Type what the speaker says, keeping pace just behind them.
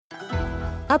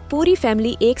अब पूरी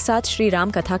फैमिली एक साथ श्री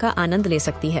राम कथा का आनंद ले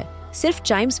सकती है सिर्फ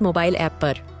चाइम्स मोबाइल ऐप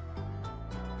पर।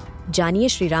 जानिए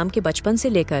श्री राम के बचपन से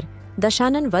लेकर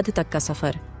दशानन वध तक का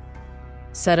सफर।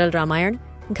 सरल रामायण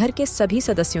घर के सभी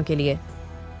सदस्यों के लिए।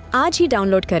 आज ही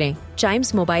डाउनलोड करें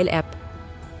चाइम्स मोबाइल ऐप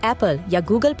एप्पल या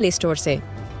गूगल प्ले स्टोर से।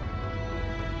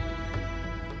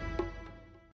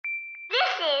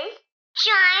 This is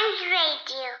Chimes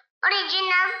Radio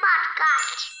original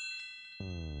podcast.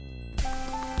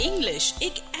 English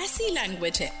एक ऐसी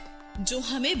लैंग्वेज है जो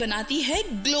हमें बनाती है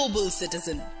ग्लोबल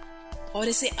सिटीजन और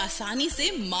इसे आसानी से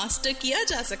मास्टर किया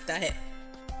जा सकता है।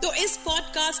 तो इस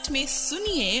पॉडकास्ट में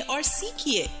सुनिए और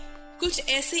सीखिए कुछ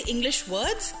ऐसे इंग्लिश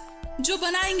वर्ड्स जो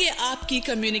बनाएंगे आपकी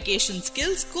कम्युनिकेशन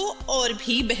स्किल्स को और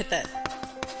भी बेहतर।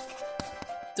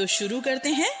 तो शुरू करते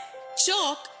हैं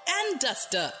chalk and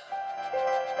duster.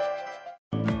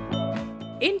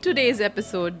 In today's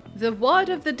episode, the word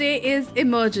of the day is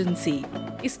emergency.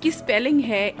 इसकी स्पेलिंग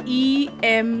है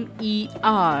EMERGENCY.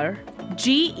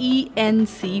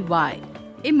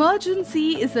 Emergency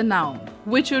is a noun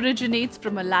which originates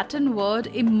from a Latin word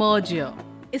emergere.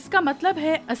 इसका मतलब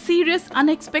है a serious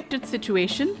unexpected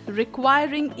situation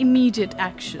requiring immediate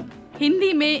action.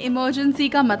 Hindi में emergency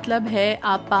का मतलब है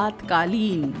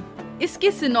आपातकालीन।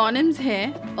 इसके synonyms हैं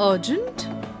urgent,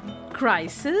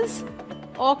 crisis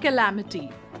or calamity.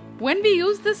 When we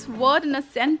use this word in a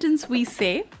sentence, we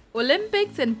say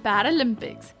Olympics and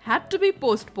Paralympics had to be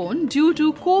postponed due to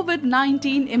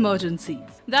COVID-19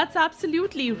 emergencies. That's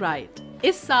absolutely right.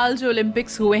 इस साल जो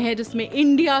ओलंपिक्स हुए हैं जिसमें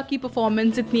इंडिया की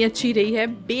performance इतनी अच्छी रही है,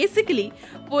 बेसिकली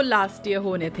वो लास्ट ईयर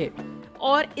होने थे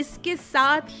और इसके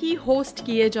साथ ही होस्ट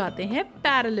किए जाते हैं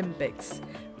पैरालंपिक्स।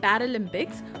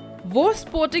 पैरालंपिक्स वो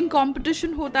स्पोर्टिंग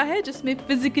कंपटीशन होता है जिसमें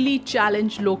फिजिकली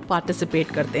चैलेंज लोग पार्टिसिपेट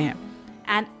करते हैं।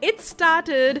 And it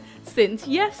started since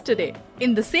yesterday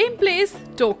in the same place,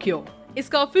 Tokyo.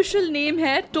 इसका ऑफिशियल नेम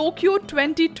है टोक्यो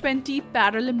 2020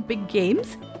 पैरालंपिक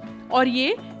गेम्स और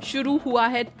ये शुरू हुआ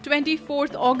है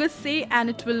 24th August से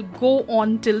and it will go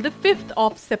on till the 5th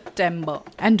of September.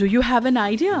 And do you have an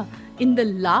idea? In the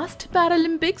last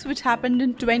Paralympics which happened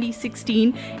in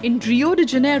 2016 in Rio de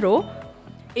Janeiro,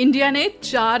 India ने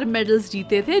 4 medals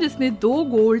जीते थे जिसमें 2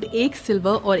 gold, 1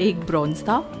 silver और 1 bronze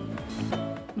था।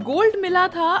 Gold मिला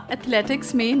था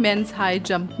athletics में mains high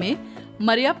jump में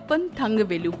मरियप्पन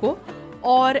थंगवेलु को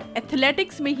और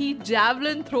एथलेटिक्स में ही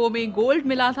जैवलिन थ्रो में गोल्ड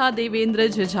मिला था देवेंद्र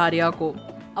झझारिया को।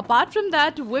 Apart from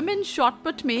that women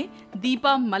shot put में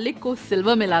दीपा मलिक को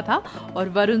सिल्वर मिला था और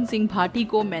वरुण सिंह भाटी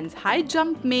को मेंस हाई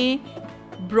जंप में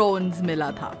ब्रॉन्ज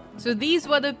मिला था। So these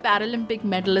were the Paralympic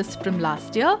medalist from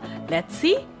last year. Let's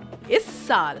see इस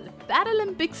साल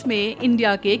पैरालंपिक्स में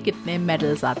इंडिया के कितने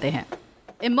मेडल्स आते हैं।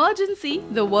 Emergency,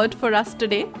 the word for us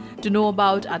today. To know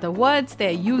about other words,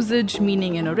 their usage,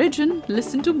 meaning and origin,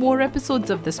 listen to more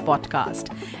episodes of this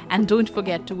podcast. And don't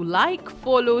forget to like,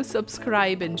 follow,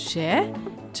 subscribe and share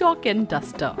Chalk and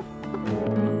Duster.